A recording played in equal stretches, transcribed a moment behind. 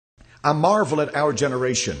I marvel at our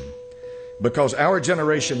generation because our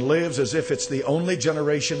generation lives as if it's the only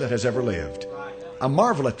generation that has ever lived. I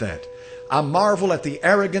marvel at that. I marvel at the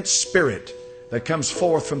arrogant spirit that comes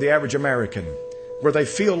forth from the average American, where they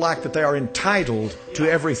feel like that they are entitled to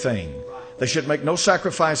everything. They should make no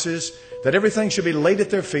sacrifices, that everything should be laid at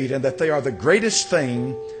their feet, and that they are the greatest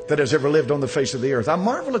thing that has ever lived on the face of the earth. I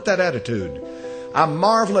marvel at that attitude. I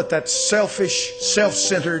marvel at that selfish,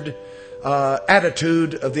 self-centered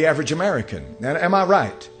attitude of the average American. Now, am I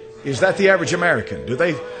right? Is that the average American? Do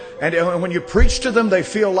they? And when you preach to them, they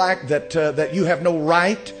feel like that you have no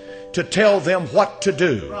right to tell them what to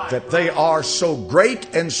do, that they are so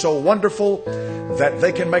great and so wonderful that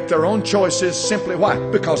they can make their own choices simply. Why?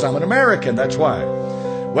 Because I'm an American, that's why.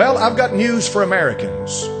 Well, I've got news for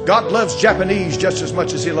Americans. God loves Japanese just as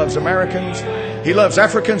much as He loves Americans. He loves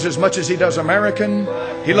Africans as much as He does American.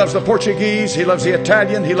 He loves the Portuguese. He loves the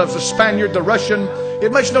Italian. He loves the Spaniard, the Russian.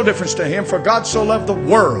 It makes no difference to Him, for God so loved the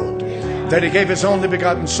world that He gave His only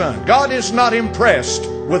begotten Son. God is not impressed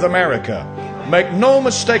with America. Make no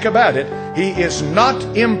mistake about it, He is not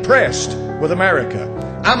impressed with America.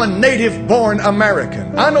 I'm a native-born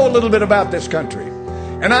American. I know a little bit about this country.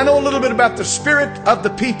 And I know a little bit about the spirit of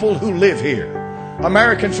the people who live here.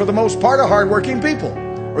 Americans, for the most part, are hardworking people,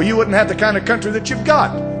 or you wouldn't have the kind of country that you've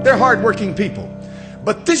got. They're hardworking people.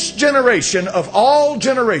 But this generation of all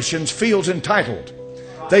generations feels entitled.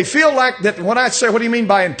 They feel like that. When I say, what do you mean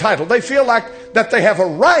by entitled? They feel like that they have a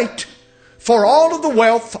right for all of the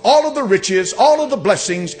wealth, all of the riches, all of the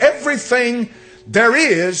blessings, everything there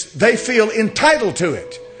is, they feel entitled to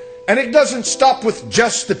it. And it doesn't stop with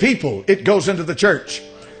just the people. It goes into the church.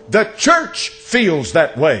 The church feels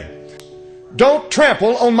that way. Don't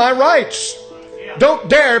trample on my rights. Don't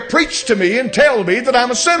dare preach to me and tell me that I'm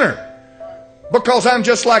a sinner. Because I'm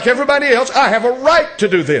just like everybody else. I have a right to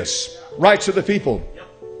do this. Rights of the people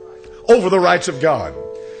over the rights of God.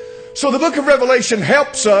 So the book of Revelation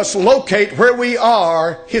helps us locate where we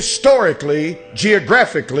are historically,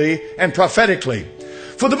 geographically, and prophetically.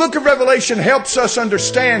 For the book of Revelation helps us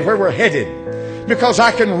understand where we're headed. Because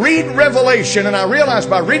I can read Revelation and I realize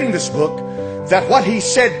by reading this book that what he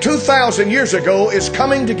said 2,000 years ago is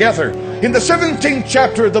coming together. In the 17th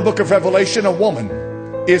chapter of the book of Revelation, a woman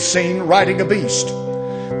is seen riding a beast.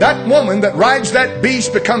 That woman that rides that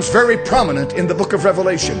beast becomes very prominent in the book of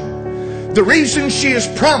Revelation. The reason she is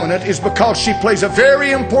prominent is because she plays a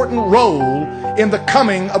very important role in the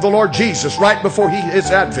coming of the Lord Jesus right before His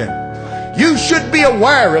advent. You should be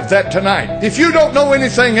aware of that tonight. If you don't know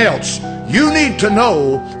anything else, you need to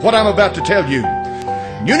know what I'm about to tell you.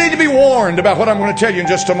 You need to be warned about what I'm going to tell you in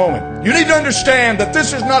just a moment. You need to understand that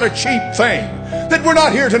this is not a cheap thing. That we're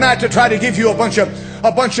not here tonight to try to give you a bunch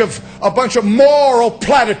of moral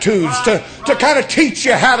platitudes to kind of teach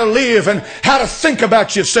you how to live and how to think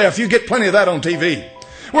about yourself. You get plenty of that on TV.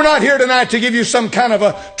 We're not here tonight to give you some kind of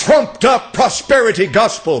a trumped up prosperity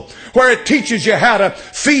gospel where it teaches you how to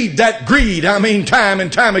feed that greed, time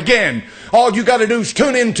and time again. All you got to do is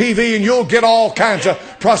tune in TV and you'll get all kinds of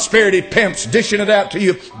prosperity pimps dishing it out to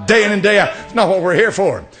you day in and day out. It's not what we're here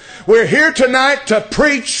for. We're here tonight to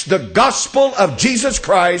preach the gospel of Jesus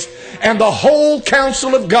Christ and the whole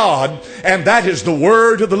counsel of God, and that is the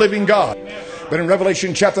word of the living God. But in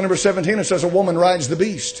Revelation chapter number 17 it says a woman rides the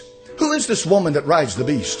beast. Who is this woman that rides the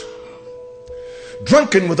beast?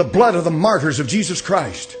 Drunken with the blood of the martyrs of Jesus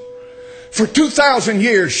Christ. For 2,000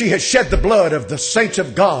 years she has shed the blood of the saints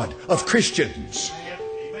of God, of Christians.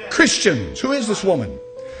 Christians. Who is this woman?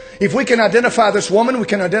 If we can identify this woman, we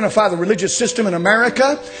can identify the religious system in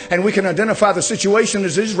America, and we can identify the situation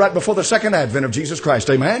as it is right before the second advent of Jesus Christ.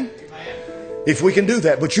 Amen? If we can do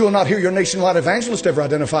that. But you will not hear your nationwide evangelist ever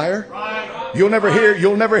identify her. You'll never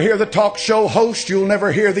hear the talk show host. You'll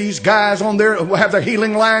never hear these guys on there who have their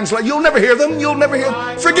healing lines. You'll never hear them. You'll never hear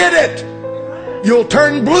them. Forget it. You'll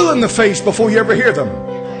turn blue in the face before you ever hear them.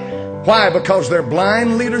 Why? Because they're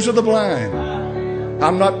blind leaders of the blind.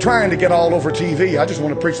 I'm not trying to get all over TV. I just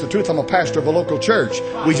want to preach the truth. I'm a pastor of a local church.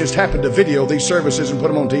 We just happen to video these services and put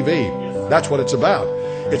them on TV. That's what it's about.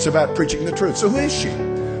 It's about preaching the truth. So who is she?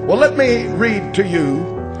 Well, let me read to you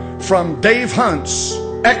from Dave Hunt's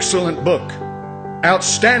excellent book,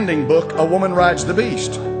 outstanding book, A Woman Rides the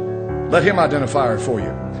Beast. Let him identify her for you.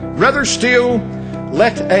 Rather still,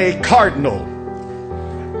 let a cardinal.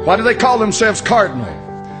 Why do they call themselves cardinal?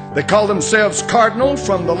 They call themselves cardinal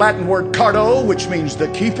from the Latin word cardo, which means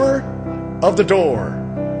the keeper of the door,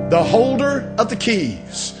 the holder of the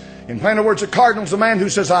keys. In plainer words, a cardinal is the man who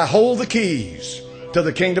says, I hold the keys to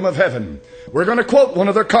the kingdom of heaven. We're going to quote one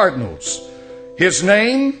of their cardinals. His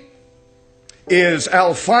name is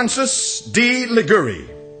Alphonsus de Liguri.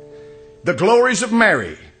 The Glories of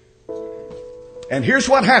Mary. And here's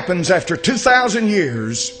what happens after 2,000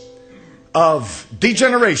 years of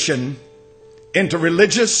degeneration into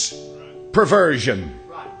religious perversion.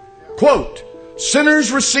 Quote,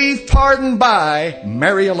 sinners receive pardon by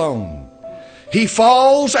Mary alone. He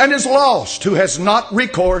falls and is lost who has not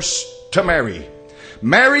recourse to Mary.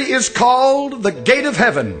 Mary is called the gate of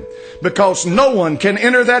heaven because no one can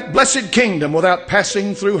enter that blessed kingdom without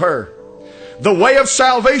passing through her. The way of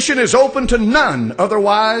salvation is open to none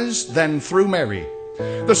otherwise than through Mary.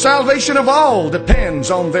 The salvation of all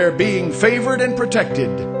depends on their being favored and protected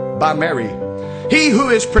by Mary. He who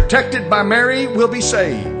is protected by Mary will be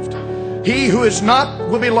saved. He who is not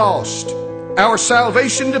will be lost. Our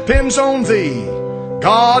salvation depends on thee.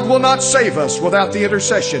 God will not save us without the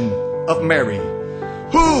intercession of Mary.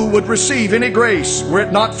 Who would receive any grace were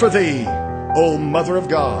it not for thee, O Mother of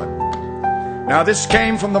God? Now this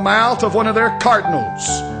came from the mouth of one of their cardinals.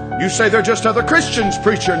 You say they're just other Christians,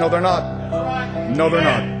 preacher. No, they're not. No, they're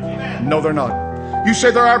not. No, they're not. You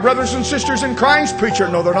say they're our brothers and sisters in Christ, preacher.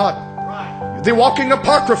 No, they're not. The walking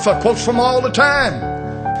apocrypha quotes from all the time.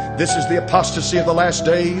 This is the apostasy of the last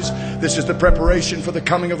days. This is the preparation for the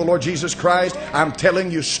coming of the Lord Jesus Christ. I'm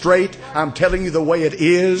telling you straight. I'm telling you the way it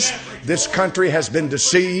is. This country has been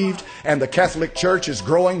deceived, and the Catholic Church is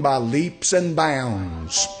growing by leaps and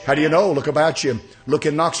bounds. How do you know? Look about you. Look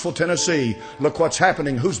in Knoxville, Tennessee. Look what's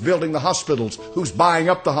happening. Who's building the hospitals? Who's buying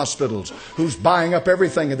up the hospitals? Who's buying up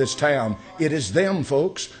everything in this town? It is them,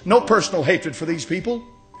 folks. No personal hatred for these people.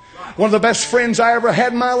 One of the best friends I ever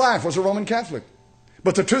had in my life was a Roman Catholic.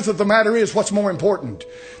 But the truth of the matter is, what's more important?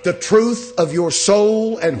 The truth of your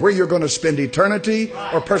soul and where you're going to spend eternity,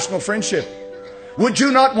 or personal friendship? Would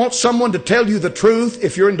you not want someone to tell you the truth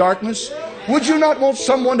if you're in darkness? Would you not want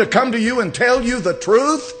someone to come to you and tell you the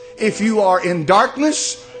truth if you are in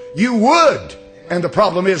darkness? You would. And the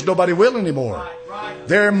problem is nobody will anymore.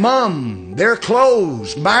 They're mum. They're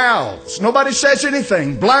closed mouths. Nobody says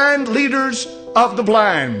anything. Blind leaders of the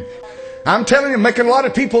blind. I'm telling you, making a lot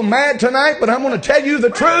of people mad tonight, but I'm going to tell you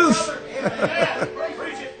the truth.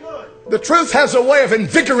 The truth has a way of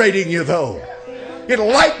invigorating you, though. It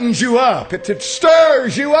lightens you up. It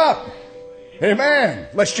stirs you up. Amen.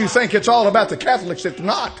 Lest you think it's all about the Catholics. It's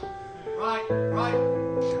not.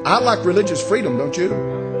 I like religious freedom, don't you?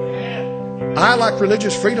 I like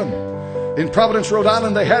religious freedom. In Providence, Rhode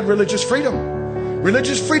Island, they had religious freedom.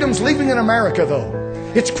 Religious freedom's leaving in America, though.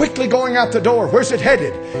 It's quickly going out the door. Where's it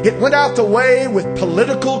headed? It went out the way with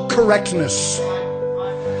political correctness.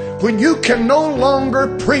 When you can no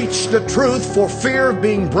longer preach the truth for fear of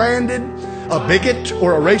being branded a bigot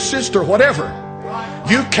or a racist or whatever.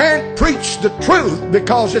 You can't preach the truth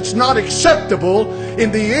because it's not acceptable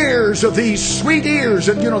in the ears of these sweet ears.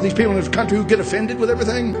 And you know these people in this country who get offended with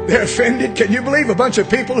everything? They're offended. Can you believe a bunch of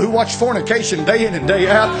people who watch fornication day in and day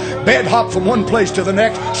out, bed hop from one place to the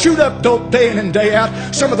next, shoot up dope day in and day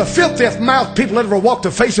out, some of the filthiest mouthed people that ever walked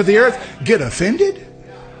the face of the earth get offended?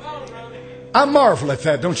 I marvel at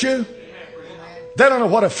that, don't you? They don't know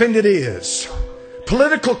what offended is.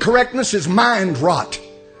 Political correctness is mind rot.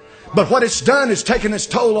 But what it's done is taken its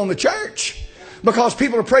toll on the church. Because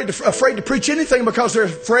people are afraid to preach anything because they're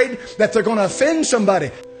afraid that they're going to offend somebody.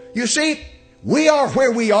 You see, we are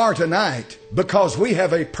where we are tonight because we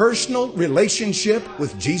have a personal relationship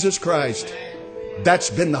with Jesus Christ. That's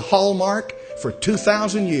been the hallmark for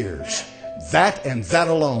 2,000 years. That and that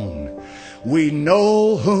alone. We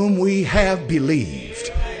know whom we have believed.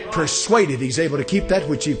 Persuaded He's able to keep that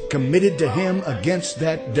which He committed to Him against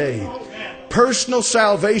that day. Personal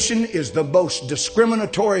salvation is the most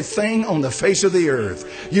discriminatory thing on the face of the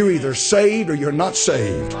earth. You're either saved or you're not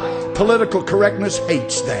saved. Political correctness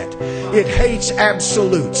hates that. It hates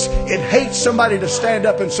absolutes. It hates somebody to stand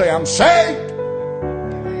up and say, I'm saved.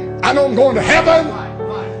 I know I'm going to heaven.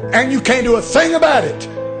 And you can't do a thing about it.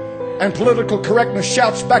 And political correctness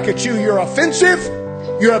shouts back at you, you're offensive,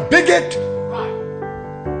 you're a bigot,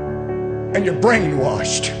 and you're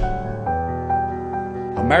brainwashed.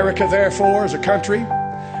 America, therefore, is a country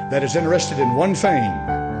that is interested in one thing,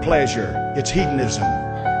 pleasure. It's hedonism.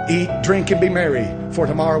 Eat, drink, and be merry, for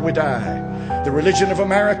tomorrow we die. The religion of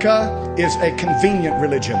America is a convenient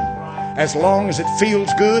religion. As long as it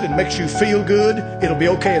feels good and makes you feel good, it'll be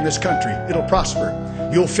okay in this country. It'll prosper.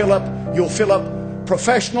 You'll fill up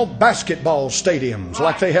professional basketball stadiums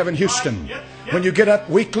like they have in Houston. When you get up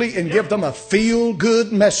weekly and give them a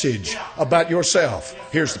feel-good message about yourself.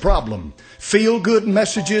 Here's the problem. Feel-good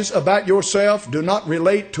messages about yourself do not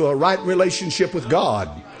relate to a right relationship with God.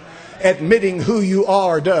 Admitting who you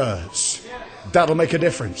are does. That'll make a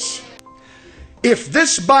difference. If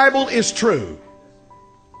this Bible is true,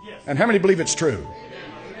 and how many believe it's true?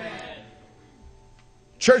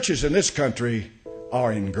 Churches in this country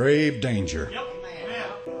are in grave danger.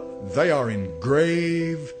 They are in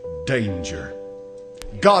grave danger.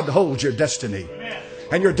 God holds your destiny.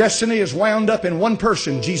 And your destiny is wound up in one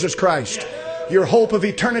person, Jesus Christ. Your hope of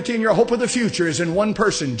eternity and your hope of the future is in one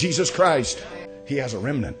person, Jesus Christ. He has a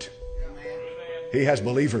remnant. He has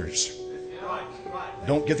believers.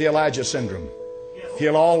 Don't get the Elijah syndrome.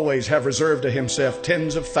 He'll always have reserved to himself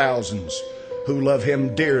tens of thousands who love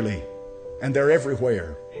him dearly. And they're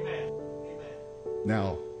everywhere.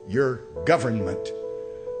 Now, your government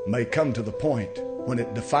may come to the point when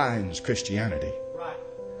it defines Christianity.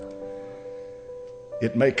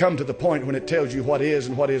 It may come to the point when it tells you what is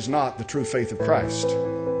and what is not the true faith of Christ.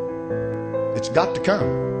 It's got to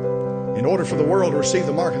come. In order for the world to receive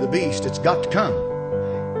the mark of the beast, it's got to come.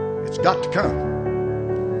 It's got to come.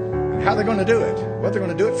 And how are they going to do it? Well, they're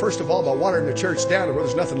going to do it, first of all, by watering the church down to where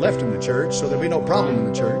there's nothing left in the church, so there'll be no problem in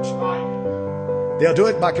the church. They'll do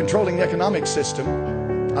it by controlling the economic system.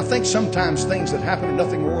 I think sometimes things that happen are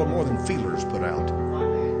nothing more than feelers put out.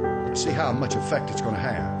 See how much effect it's going to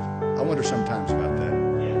have. I wonder sometimes about that.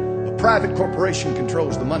 A private corporation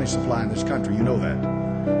controls the money supply in this country. You know that.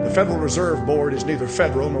 The Federal Reserve Board is neither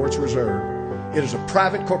federal nor it's reserve. It is a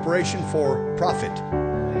private corporation for profit.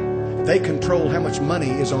 They control how much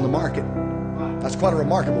money is on the market. That's quite a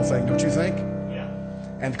remarkable thing, don't you think?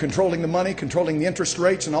 And controlling the money, controlling the interest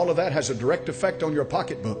rates and all of that has a direct effect on your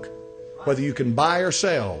pocketbook, whether you can buy or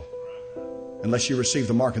sell, unless you receive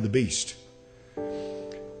the mark of the beast.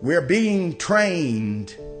 We're being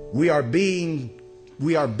trained. We are being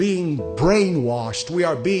brainwashed. We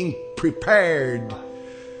are being prepared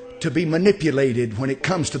to be manipulated when it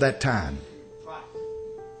comes to that time.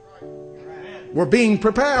 We're being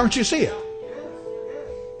prepared. Don't you see it?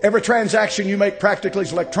 Every transaction you make practically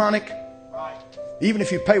is electronic. Even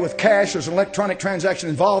if you pay with cash, there's an electronic transaction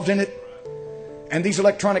involved in it. And these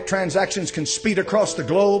electronic transactions can speed across the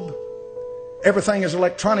globe. Everything is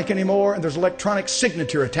electronic anymore, and there's electronic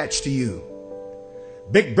signature attached to you.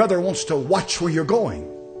 Big Brother wants to watch where you're going.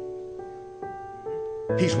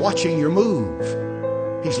 He's watching your move.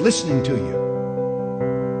 He's listening to you.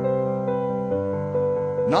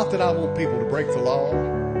 Not that I want people to break the law.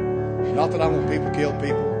 Not that I want people to kill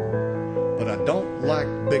people. But I don't like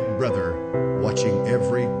Big Brother watching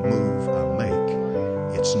every move I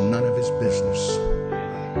make. It's none of his business.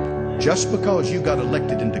 Just because you got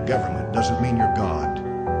elected into government doesn't mean you're God.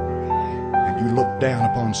 And you look down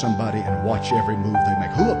upon somebody and watch every move they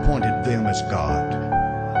make. Who appointed them as God?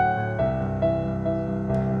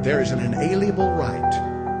 There is an inalienable right,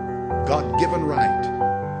 God-given right,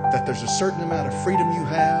 that there's a certain amount of freedom you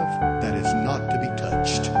have that is not to be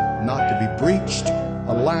touched, not to be breached,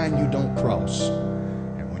 a line you don't cross.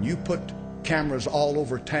 And when you put cameras all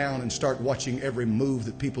over town and start watching every move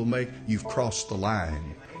that people make, you've crossed the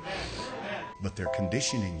line. But they're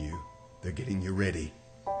conditioning you. They're getting you ready.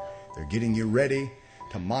 They're getting you ready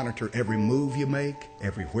to monitor every move you make,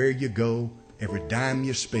 everywhere you go, every dime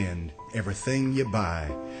you spend, everything you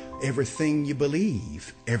buy, everything you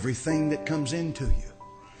believe, everything that comes into you.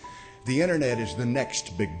 The internet is the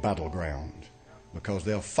next big battleground, because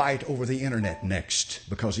they'll fight over the internet next,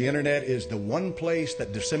 because the internet is the one place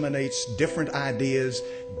that disseminates different ideas,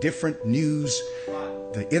 different news.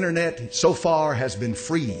 The internet so far has been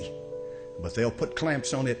free, but they'll put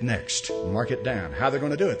clamps on it next. Mark it down. How they're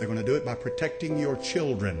going to do it? They're going to do it by protecting your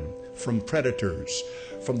children from predators,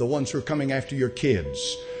 from the ones who are coming after your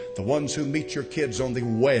kids, the ones who meet your kids on the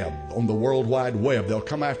web, on the World Wide Web. They'll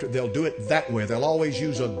come after, they'll do it that way. They'll always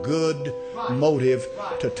use a good motive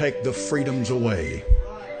to take the freedoms away.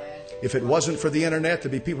 If it wasn't for the internet,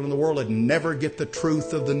 there'd be people in the world that never get the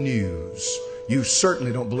truth of the news. You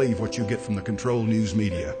certainly don't believe what you get from the controlled news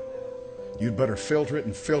media. You'd better filter it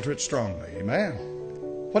and filter it strongly. Amen.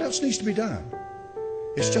 What else needs to be done?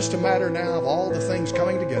 It's just a matter now of all the things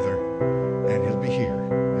coming together, and it'll be here.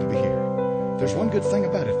 It'll be here. There's one good thing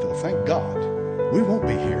about it, though. Thank God. We won't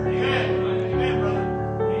be here. Amen, brother.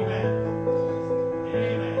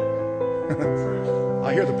 Amen.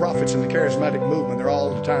 I hear the prophets in the charismatic movement. They're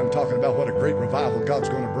all the time talking about what a great revival God's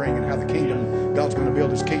going to bring and how the kingdom, God's going to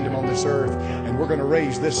build his kingdom on this earth. And we're going to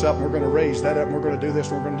raise this up and we're going to raise that up and we're going to do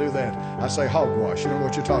this and we're going to do that. I say hogwash. You don't know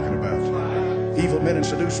what you're talking about. Evil men and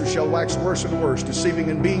seducers shall wax worse and worse, deceiving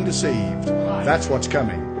and being deceived. That's what's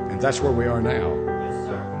coming. And that's where we are now.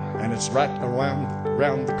 And it's right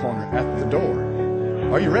around the corner at the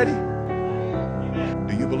door. Are you ready?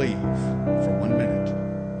 Do you believe for 1 minute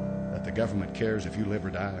that the government cares if you live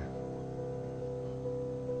or die?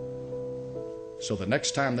 So the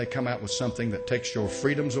next time they come out with something that takes your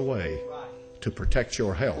freedoms away to protect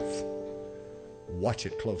your health, watch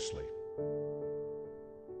it closely.